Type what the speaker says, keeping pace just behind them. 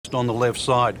just on the left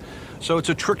side. So it's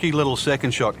a tricky little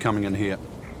second shot coming in here.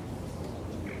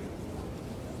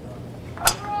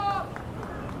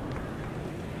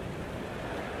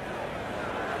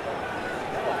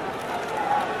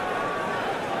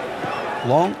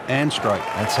 Long and straight.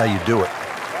 That's how you do it.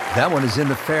 That one is in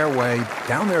the fairway,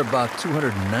 down there about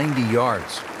 290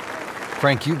 yards.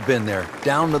 Frank, you've been there,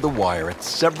 down to the wire at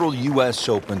several U.S.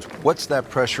 Opens. What's that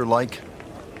pressure like?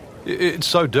 It's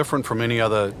so different from any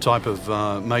other type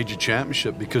of major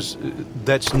championship because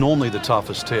that's normally the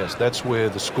toughest test. That's where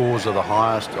the scores are the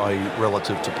highest, i.e.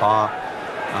 relative to par.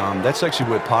 That's actually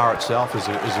where par itself is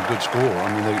a good score.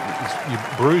 I mean,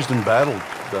 you're bruised and battled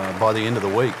by the end of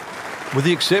the week. With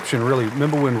the exception, really,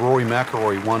 remember when Rory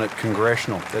McIlroy won at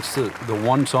Congressional? That's the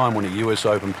one time when a US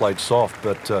Open played soft.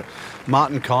 But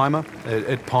Martin Kaymer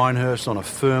at Pinehurst on a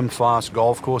firm, fast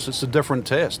golf course, it's a different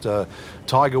test.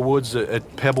 Tiger Woods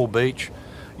at Pebble Beach.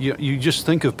 You just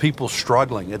think of people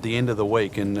struggling at the end of the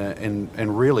week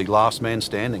and really last man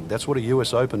standing. That's what a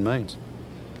US Open means.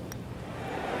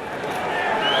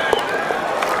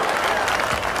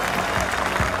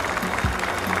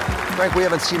 Frank, we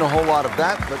haven't seen a whole lot of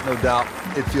that, but no doubt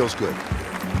it feels good.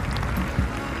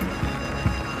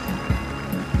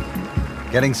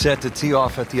 Getting set to tee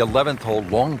off at the 11th hole,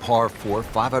 long par 4,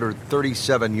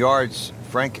 537 yards.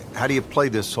 Frank, how do you play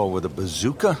this hole, with a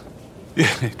bazooka? Yeah,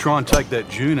 try and take that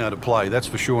June out of play, that's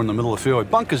for sure, in the middle of the fairway.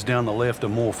 Bunkers down the left are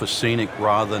more for scenic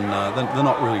rather than, they're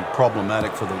not really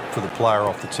problematic for the player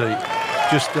off the tee.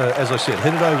 Just, as I said,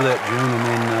 hit it over that June, and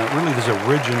then really there's a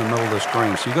ridge in the middle of the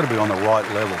green, so you've got to be on the right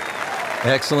level.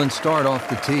 Excellent start off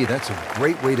the tee. That's a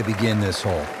great way to begin this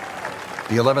hole.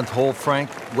 The 11th hole,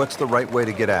 Frank, what's the right way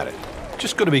to get at it?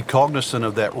 Just got to be cognizant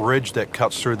of that ridge that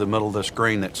cuts through the middle of this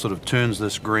green, that sort of turns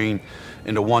this green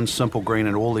into one simple green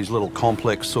and all these little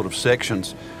complex sort of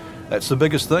sections. That's the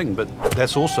biggest thing, but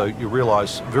that's also, you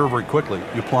realize very, very quickly,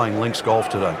 you're playing links golf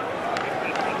today.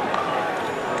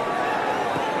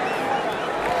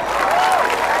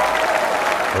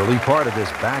 Early part of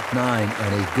this back nine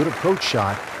and a good approach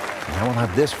shot. Now we'll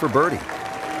have this for birdie.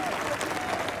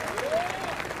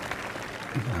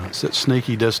 It's at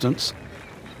sneaky distance.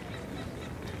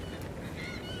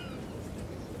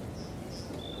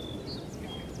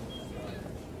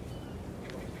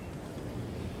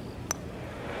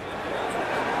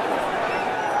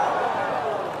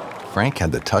 Frank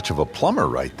had the touch of a plumber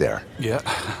right there. Yeah,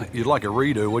 you'd like a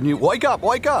redo, wouldn't you? Wake up,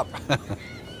 wake up!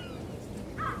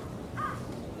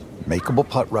 Makeable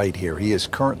putt right here. He is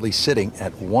currently sitting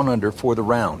at 1 under for the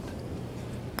round.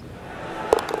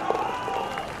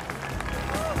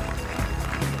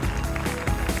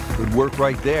 Good work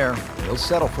right there. He'll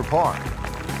settle for par.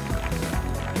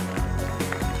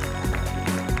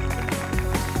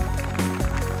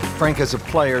 Frank, as a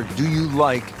player, do you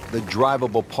like the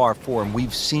drivable par 4? And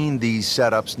we've seen these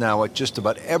setups now at just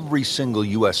about every single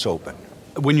U.S. Open.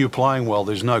 When you're playing well,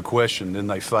 there's no question, then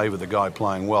they favor the guy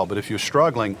playing well. But if you're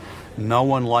struggling, no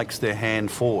one likes their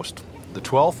hand forced. The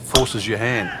 12th forces your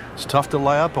hand. It's tough to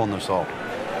lay up on this hole.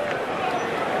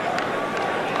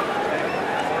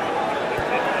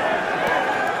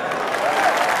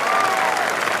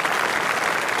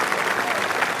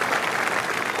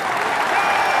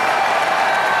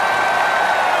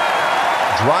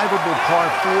 Drivable par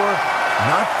 4,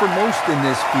 not for most in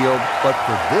this field, but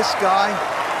for this guy,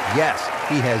 yes,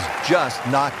 he has just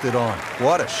knocked it on.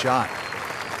 What a shot.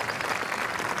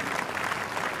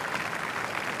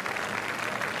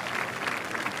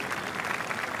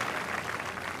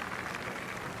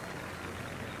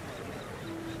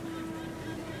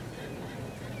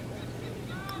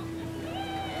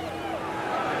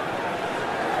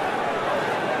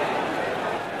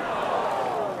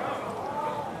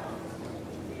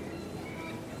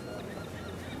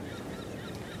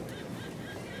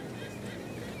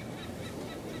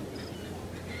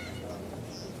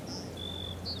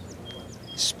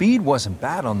 Speed wasn't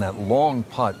bad on that long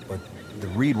putt, but the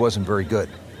read wasn't very good.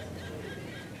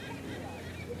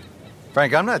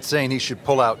 Frank, I'm not saying he should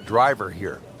pull out driver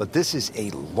here, but this is a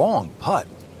long putt.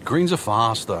 Greens are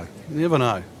fast, though. You never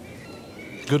know.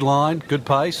 Good line, good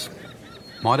pace.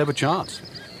 Might have a chance.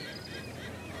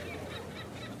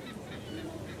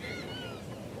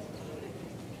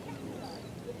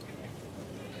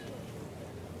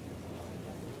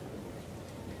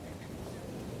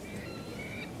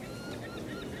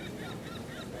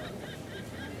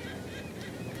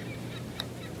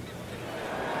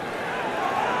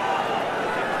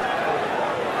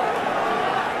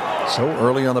 So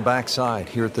early on the backside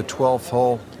here at the 12th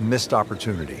hole, missed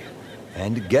opportunity.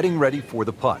 And getting ready for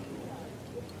the putt.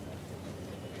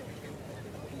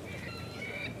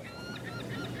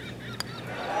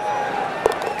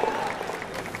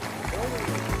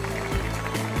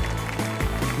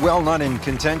 Well, not in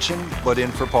contention, but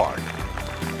in for par.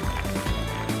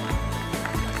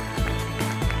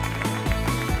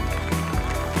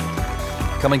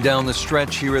 Coming down the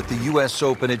stretch here at the U.S.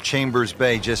 Open at Chambers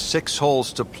Bay, just 6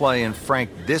 holes to play. And Frank,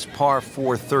 this par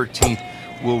 4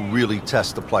 13th will really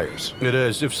test the players. It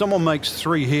is. If someone makes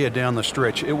 3 here down the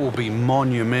stretch, it will be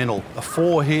monumental. A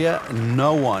 4 here,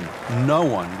 no one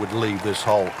would leave this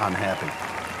hole unhappy.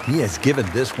 He has given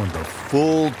this one the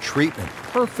full treatment.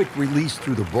 Perfect release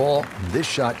through the ball. This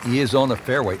shot is on the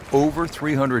fairway, over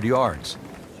 300 yards.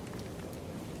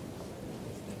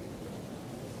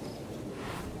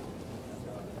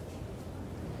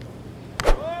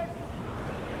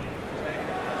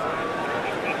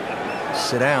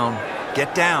 Sit down.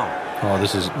 Get down. Oh,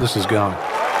 this is going.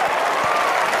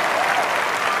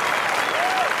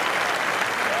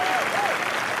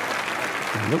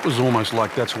 And it was almost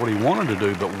like that's what he wanted to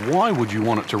do, but why would you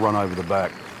want it to run over the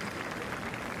back?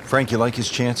 Frank, you like his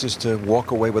chances to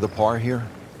walk away with a par here?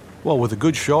 Well, with a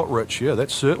good shot, Rich, yeah,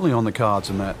 that's certainly on the cards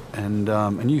in that.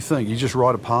 And you think you just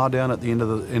ride a par down at the end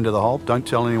of the hole, don't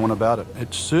tell anyone about it.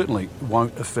 It certainly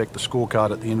won't affect the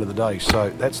scorecard at the end of the day. So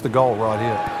that's the goal right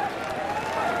here.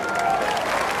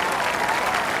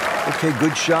 Okay,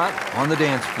 good shot on the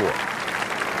dance floor.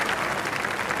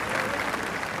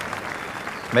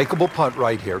 Makeable putt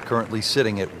right here, currently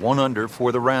sitting at 1 under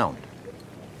for the round.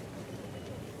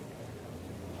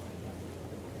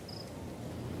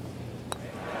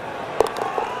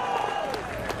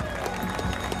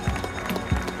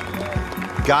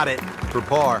 Got it for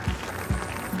par.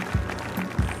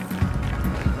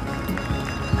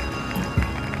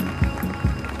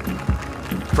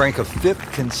 Frank, a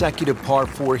 5th consecutive par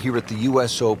 4 here at the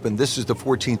U.S. Open. This is the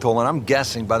 14th hole, and I'm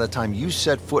guessing by the time you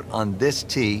set foot on this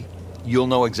tee, you'll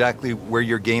know exactly where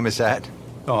your game is at.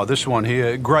 Oh, this one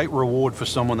here, great reward for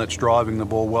someone that's driving the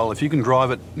ball well. If you can drive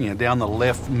it, down the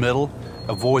left middle,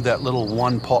 avoid that little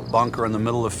one-pot bunker in the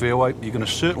middle of the fairway, you're going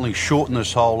to certainly shorten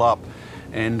this hole up.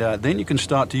 And then you can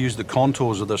start to use the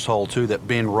contours of this hole too, that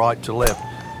bend right to left.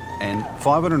 And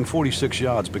 546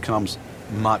 yards becomes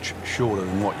much shorter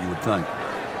than what you would think.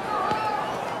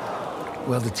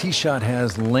 Well, the tee shot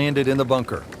has landed in the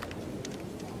bunker.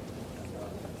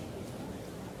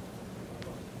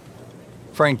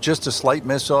 Frank, just a slight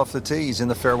miss off the tee. He's in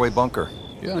the fairway bunker.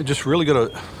 Yeah, just really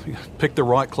got to pick the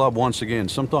right club once again.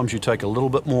 Sometimes you take a little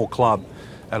bit more club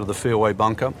out of the fairway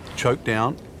bunker, choke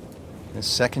down. His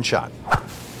second shot.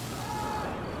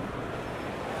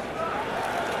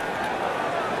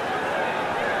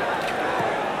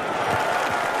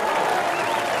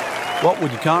 Well,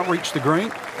 when you can't reach the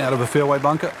green out of a fairway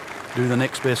bunker, do the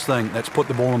next best thing. That's put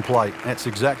the ball in play. That's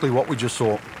exactly what we just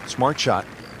saw. Smart shot.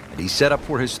 And he's set up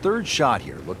for his 3rd shot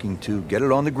here, looking to get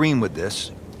it on the green with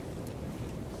this.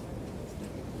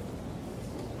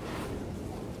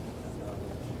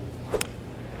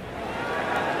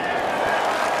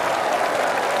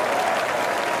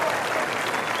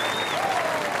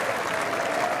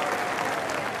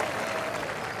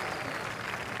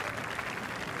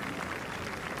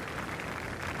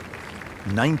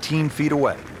 "19 feet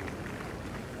away."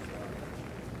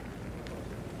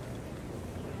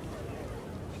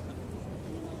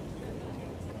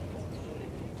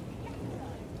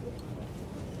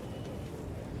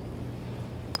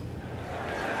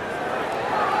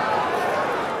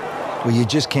 Well, you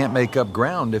just can't make up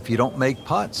ground if you don't make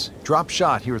putts. Drop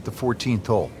shot here at the 14th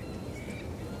hole.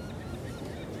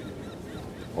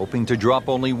 Hoping to drop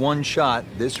only 1 shot,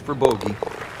 this for bogey.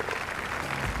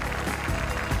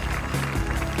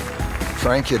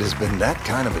 Frank, it has been that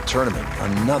kind of a tournament.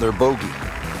 Another bogey.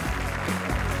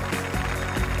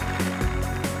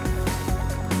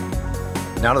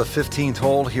 Now to the 15th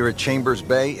hole here at Chambers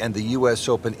Bay and the U.S.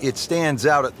 Open. It stands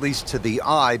out, at least to the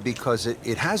eye, because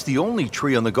it has the only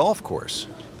tree on the golf course.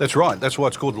 That's right. That's why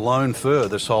it's called Lone Fir,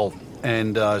 this hole.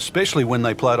 And especially when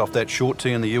they played off that short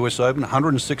tee in the U.S. Open,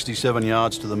 167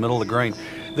 yards to the middle of the green.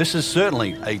 This is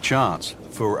certainly a chance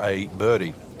for a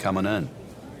birdie coming in.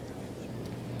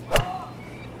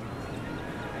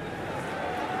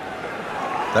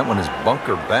 That one is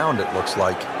bunker bound, it looks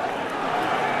like.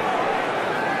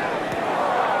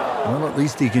 Well, at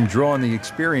least he can draw on the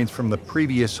experience from the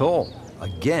previous hole.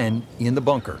 Again, in the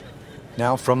bunker.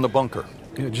 Now from the bunker.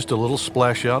 Yeah, just a little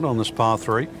splash out on this par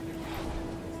 3.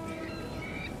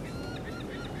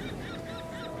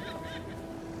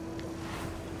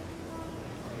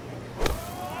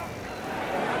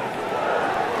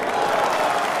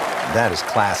 That is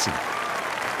classy.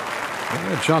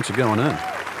 Yeah, a chance of going in.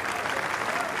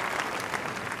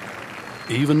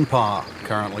 Even par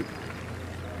currently.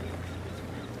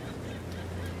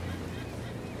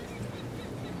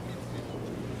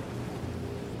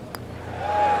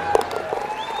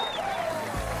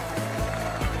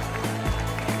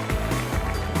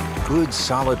 good,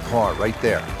 solid par right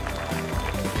there.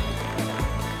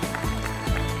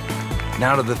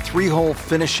 Now to the 3-hole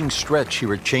finishing stretch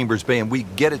here at Chambers Bay, and we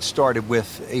get it started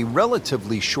with a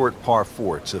relatively short par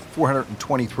 4. It's a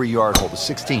 423-yard hole, the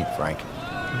 16th, Frank.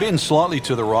 Bend slightly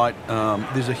to the right.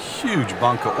 There's a huge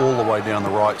bunker all the way down the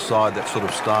right side that sort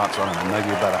of starts, I don't know, maybe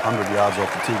about 100 yards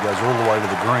off the tee, goes all the way to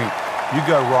the green. You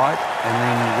go right, and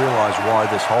then you realize why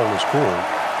this hole is called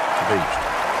the beach.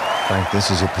 Frank,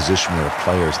 this is a position where a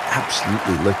player is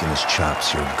absolutely licking his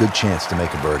chops here. Good chance to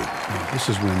make a birdie. Yeah, this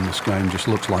is when this game just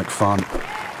looks like fun.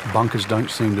 Bunkers don't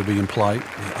seem to be in play.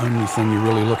 The only thing you're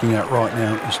really looking at right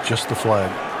now is just the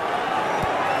flag.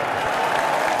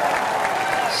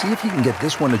 See if you can get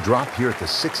this one to drop here at the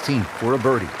 16th for a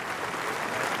birdie.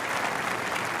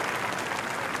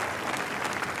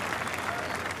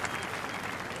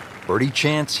 Birdie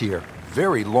chance here.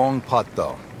 Very long putt,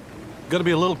 though. Got to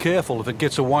be a little careful if it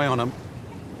gets away on him.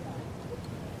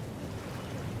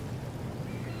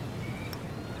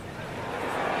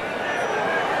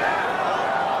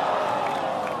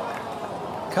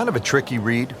 Kind of a tricky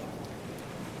read.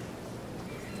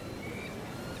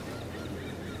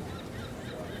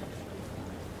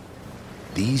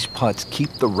 These putts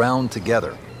keep the round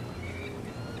together.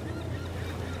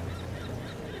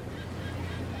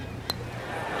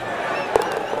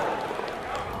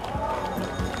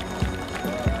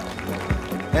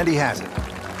 And he has it.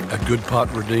 A good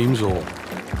putt redeems all.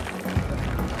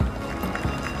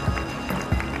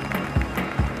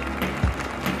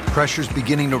 Pressure's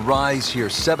beginning to rise here.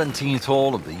 17th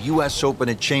hole of the U.S. Open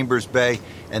at Chambers Bay.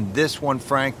 And this one,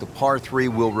 Frank, the par 3,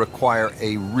 will require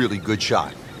a really good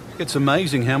shot. It's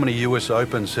amazing how many U.S.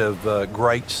 Opens have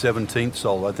great 17th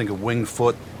hole. I think of Winged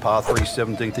Foot, par 3,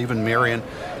 17th, even Merion,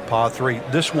 par 3.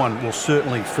 This one will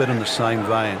certainly fit in the same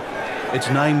vein. It's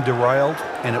named Derailed,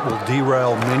 and it will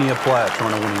derail many a player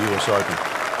trying to win a U.S. Open.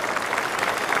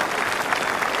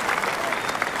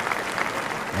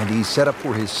 And he's set up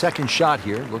for his second shot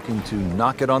here, looking to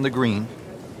knock it on the green.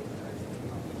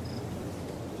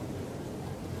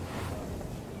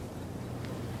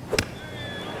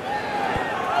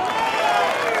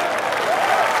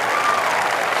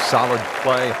 Solid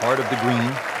play, heart of the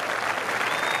green.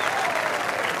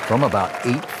 From about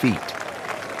 8 feet.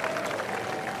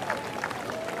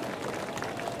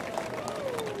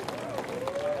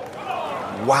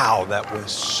 Wow, that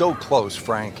was so close,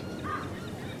 Frank.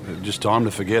 Just time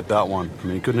to forget that one. I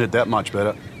mean, he couldn't hit that much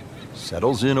better.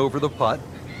 Settles in over the putt.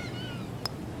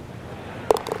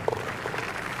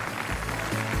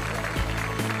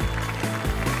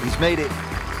 He's made it.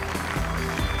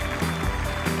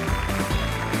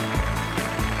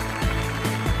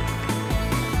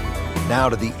 Now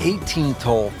to the 18th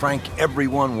hole. Frank,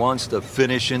 everyone wants to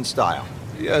finish in style.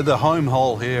 Yeah, the home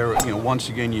hole here, once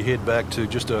again you head back to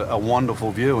just a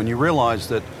wonderful view, and you realize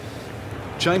that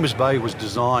Chambers Bay was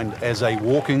designed as a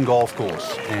walking golf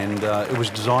course, and it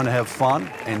was designed to have fun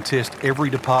and test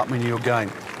every department of your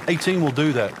game. 18 will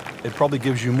do that. It probably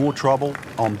gives you more trouble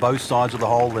on both sides of the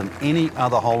hole than any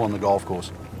other hole on the golf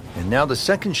course. And now the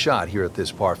second shot here at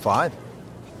this par 5.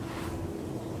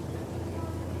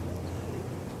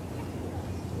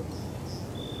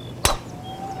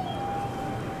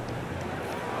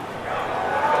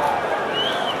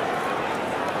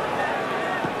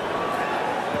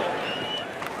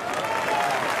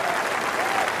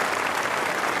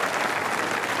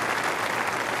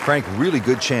 Frank, really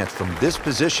good chance from this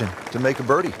position to make a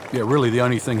birdie. Yeah, really the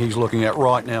only thing he's looking at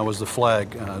right now is the flag.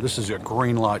 This is a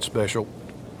green light special.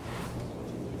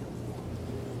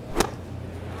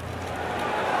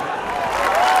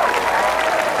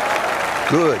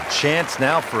 Good chance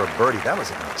now for a birdie. That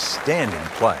was an outstanding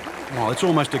play. Well, it's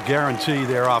almost a guarantee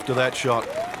there after that shot.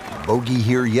 Bogey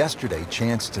here yesterday,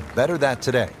 chance to better that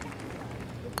today.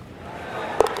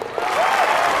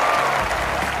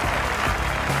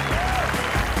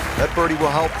 That birdie will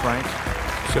help, Frank.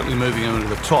 Certainly moving into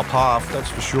the top half,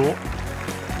 that's for sure.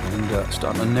 And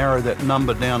starting to narrow that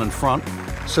number down in front.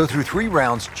 So through 3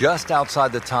 rounds, just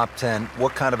outside the top 10,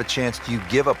 what kind of a chance do you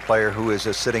give a player who is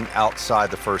sitting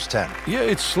outside the first 10? Yeah,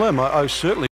 it's slim. I certainly